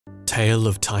Tale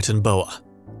of Titanoboa.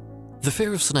 The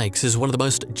fear of snakes is one of the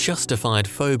most justified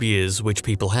phobias which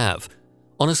people have.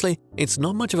 Honestly, it's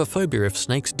not much of a phobia if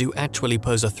snakes do actually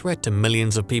pose a threat to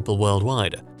millions of people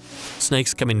worldwide.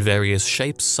 Snakes come in various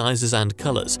shapes, sizes, and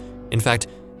colors. In fact,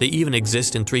 they even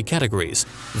exist in 3 categories: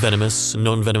 venomous,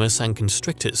 non-venomous, and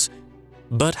constrictors.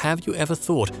 But have you ever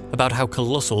thought about how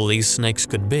colossal these snakes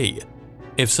could be?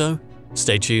 If so,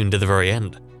 stay tuned to the very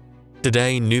end.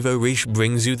 Today, Nouveau Riche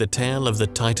brings you the tale of the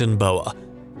Titanoboa.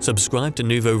 Subscribe to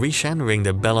Nouveau Riche and ring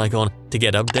the bell icon to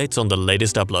get updates on the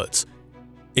latest uploads.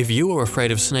 If you are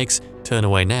afraid of snakes, turn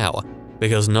away now,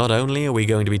 because not only are we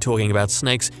going to be talking about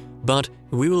snakes, but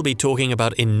we will be talking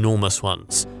about enormous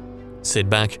ones. Sit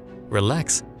back,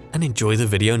 relax, and enjoy the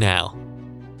video now.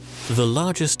 The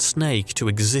largest snake to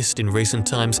exist in recent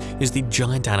times is the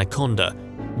Giant Anaconda.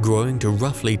 Growing to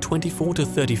roughly 24 to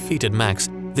 30 feet at max,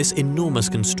 this enormous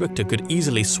constrictor could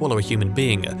easily swallow a human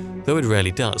being, though it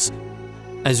rarely does.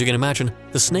 As you can imagine,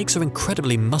 the snakes are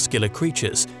incredibly muscular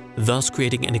creatures, thus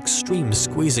creating an extreme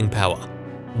squeezing power,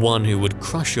 one who would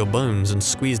crush your bones and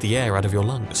squeeze the air out of your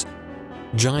lungs.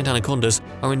 Giant anacondas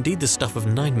are indeed the stuff of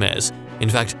nightmares. In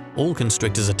fact, all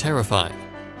constrictors are terrifying.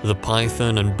 The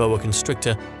python and boa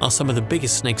constrictor are some of the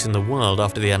biggest snakes in the world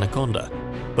after the anaconda.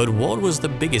 But what was the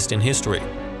biggest in history?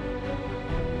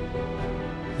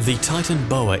 The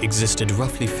Titanoboa existed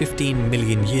roughly 15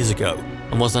 million years ago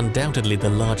and was undoubtedly the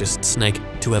largest snake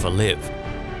to ever live.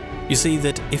 You see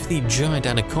that if the giant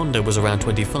anaconda was around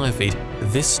 25 feet,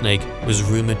 this snake was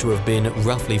rumored to have been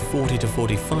roughly 40 to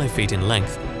 45 feet in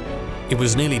length. It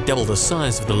was nearly double the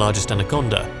size of the largest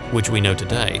anaconda, which we know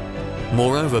today.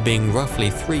 Moreover, being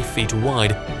roughly 3 feet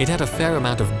wide, it had a fair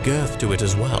amount of girth to it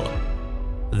as well.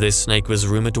 This snake was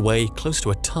rumored to weigh close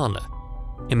to a ton.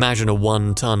 Imagine a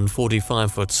 1-ton,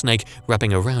 45-foot snake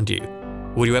wrapping around you.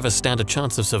 Would you ever stand a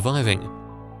chance of surviving?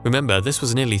 Remember, this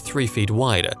was nearly 3 feet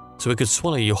wide, so it could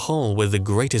swallow you whole with the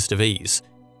greatest of ease.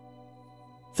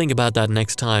 Think about that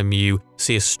next time you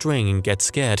see a string and get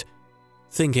scared,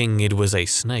 thinking it was a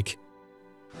snake.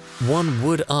 One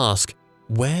would ask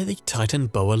where the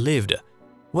Titanoboa lived.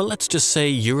 Well, let's just say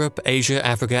Europe, Asia,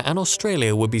 Africa, and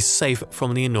Australia would be safe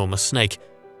from the enormous snake.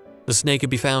 The snake could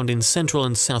be found in Central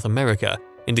and South America,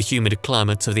 in the humid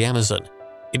climates of the Amazon.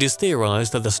 It is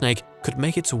theorized that the snake could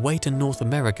make its way to North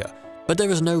America, but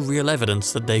there is no real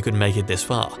evidence that they could make it this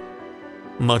far.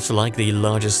 Much like the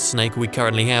largest snake we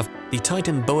currently have, the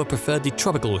Titanoboa preferred the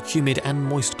tropical, humid, and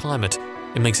moist climate.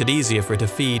 It makes it easier for it to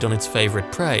feed on its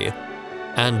favorite prey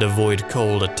and avoid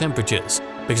colder temperatures,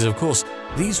 because of course,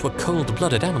 these were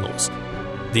cold-blooded animals.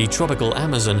 The tropical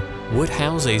Amazon would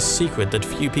house a secret that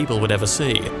few people would ever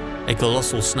see, a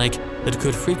colossal snake that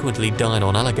could frequently dine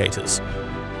on alligators.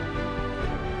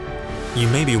 You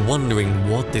may be wondering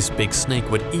what this big snake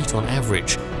would eat on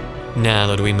average. Now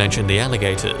that we mentioned the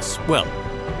alligators, well,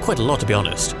 quite a lot to be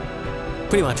honest.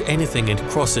 Pretty much anything it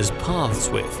crosses paths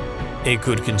with. It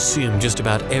could consume just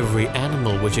about every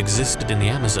animal which existed in the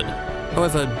Amazon.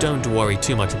 However, don't worry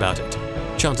too much about it.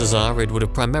 Chances are it would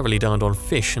have primarily dined on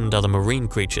fish and other marine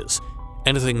creatures.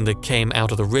 Anything that came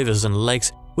out of the rivers and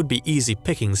lakes would be easy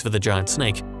pickings for the giant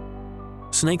snake.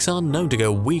 Snakes are known to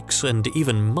go weeks and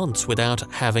even months without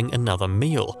having another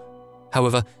meal.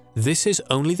 However, this is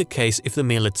only the case if the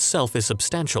meal itself is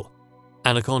substantial.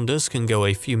 Anacondas can go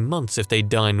a few months if they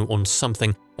dine on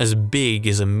something as big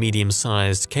as a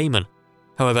medium-sized caiman.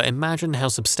 However, imagine how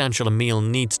substantial a meal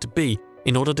needs to be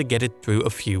in order to get it through a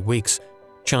few weeks.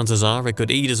 Chances are it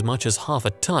could eat as much as half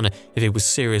a ton if it was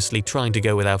seriously trying to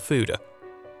go without food.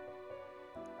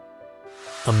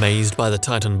 Amazed by the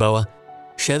Titanoboa?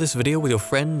 Share this video with your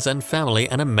friends and family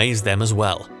and amaze them as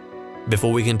well.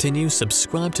 Before we continue,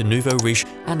 subscribe to Nouveau Riche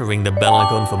and ring the bell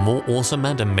icon for more awesome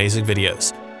and amazing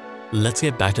videos. Let's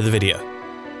get back to the video.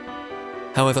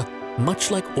 However, much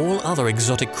like all other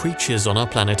exotic creatures on our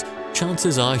planet,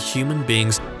 chances are human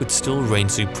beings would still reign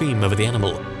supreme over the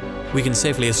animal. We can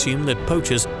safely assume that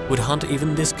poachers would hunt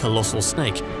even this colossal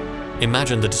snake.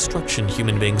 Imagine the destruction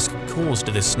human beings could cause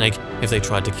to this snake if they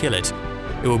tried to kill it.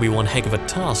 It would be one heck of a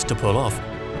task to pull off.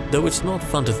 Though it's not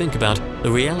fun to think about,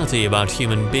 the reality about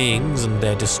human beings and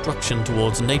their destruction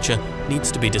towards nature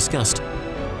needs to be discussed.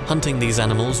 Hunting these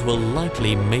animals will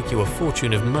likely make you a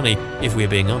fortune of money if we're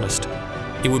being honest.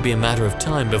 It would be a matter of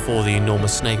time before the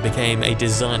enormous snake became a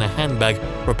designer handbag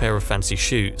or a pair of fancy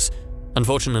shoes.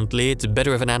 Unfortunately, it's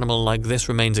better if an animal like this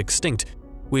remains extinct.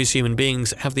 We as human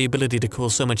beings have the ability to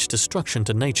cause so much destruction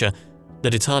to nature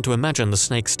that it's hard to imagine the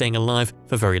snake staying alive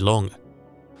for very long.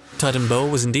 Titanoboa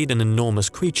was indeed an enormous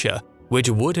creature, which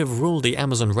would have ruled the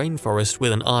Amazon rainforest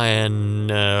with an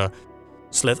iron…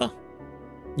 slither?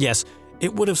 Yes,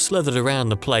 it would have slithered around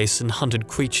the place and hunted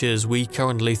creatures we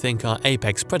currently think are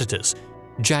apex predators.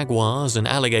 Jaguars and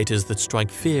alligators that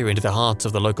strike fear into the hearts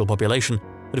of the local population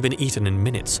would have been eaten in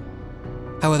minutes.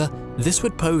 However, this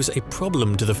would pose a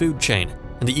problem to the food chain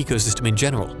and the ecosystem in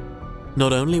general.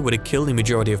 Not only would it kill the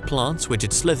majority of plants which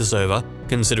it slithers over,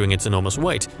 considering its enormous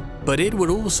weight, but it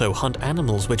would also hunt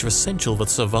animals which are essential for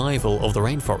the survival of the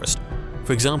rainforest.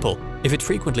 For example, if it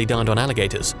frequently dined on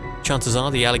alligators, chances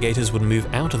are the alligators would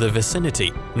move out of the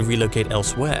vicinity and relocate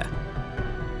elsewhere.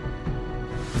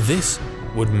 This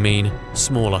would mean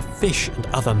smaller fish and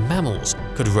other mammals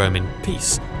could roam in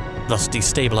peace, thus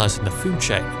destabilizing the food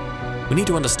chain. We need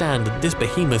to understand that this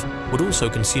behemoth would also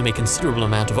consume a considerable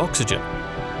amount of oxygen.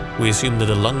 We assume that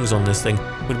the lungs on this thing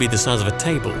would be the size of a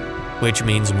table, which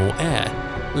means more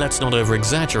air. Let's not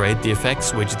over-exaggerate the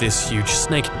effects which this huge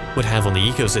snake would have on the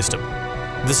ecosystem.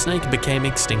 The snake became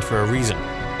extinct for a reason.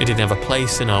 It didn't have a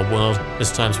place in our world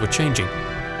as times were changing.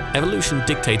 Evolution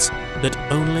dictates that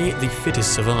only the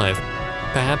fittest survive.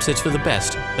 Perhaps it's for the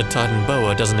best that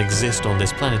Titanoboa doesn't exist on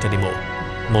this planet anymore.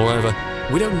 Moreover,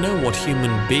 we don't know what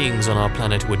human beings on our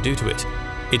planet would do to it.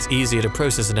 It's easier to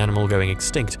process an animal going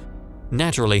extinct.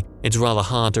 Naturally, it's rather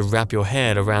hard to wrap your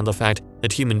head around the fact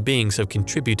that human beings have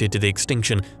contributed to the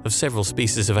extinction of several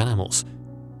species of animals.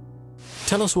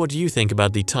 Tell us what you think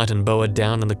about the Titanoboa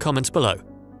down in the comments below.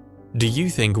 Do you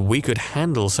think we could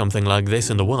handle something like this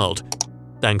in the world?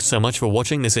 Thanks so much for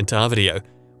watching this entire video.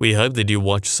 We hope that you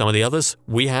watch some of the others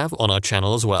we have on our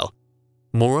channel as well.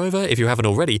 Moreover, if you haven't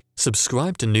already,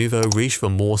 subscribe to Nouveau Riche for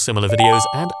more similar videos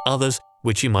and others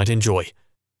which you might enjoy.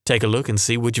 Take a look and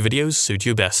see which videos suit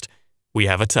you best. We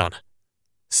have a ton.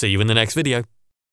 See you in the next video.